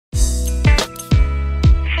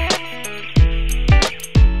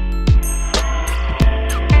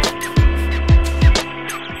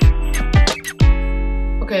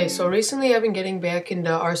So recently I've been getting back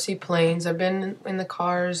into RC planes. I've been in the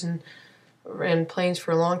cars and planes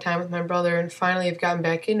for a long time with my brother, and finally I've gotten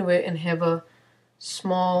back into it and have a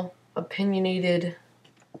small opinionated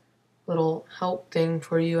little help thing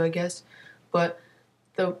for you, I guess. But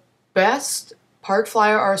the best Park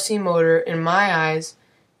Flyer RC motor in my eyes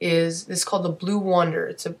is this, called the Blue Wonder.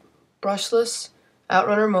 It's a brushless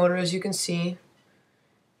outrunner motor, as you can see.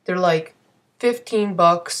 They're like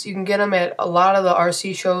 $15. You can get them at a lot of the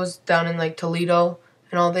RC shows down in like Toledo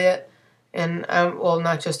and all that. And well,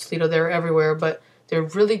 not just Toledo, they're everywhere, but they're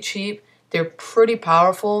really cheap. They're pretty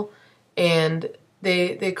powerful, and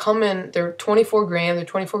they come in. They're 24 gram. They're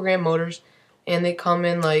 24 gram motors, and they come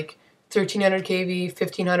in like 1300 kV,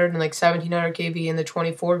 1500, and like 1700 kV in the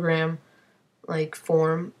 24 gram like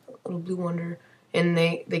form. Little Blue Wonder, and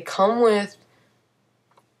they come with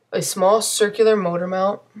a small circular motor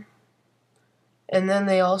mount, and then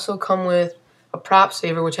they also come with a prop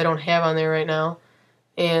saver, which I don't have on there right now,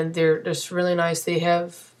 and they're just really nice. They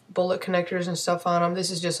have bullet connectors and stuff on them.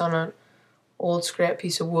 This is just on an old scrap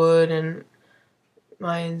piece of wood, and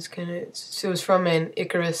mine's it was from an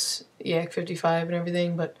Icarus Yak 55 and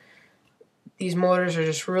everything, but these motors are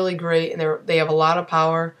just really great, and they have a lot of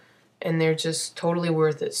power, and they're just totally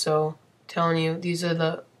worth it. So I'm telling you, these are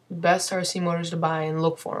the best RC motors to buy, and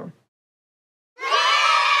look for them.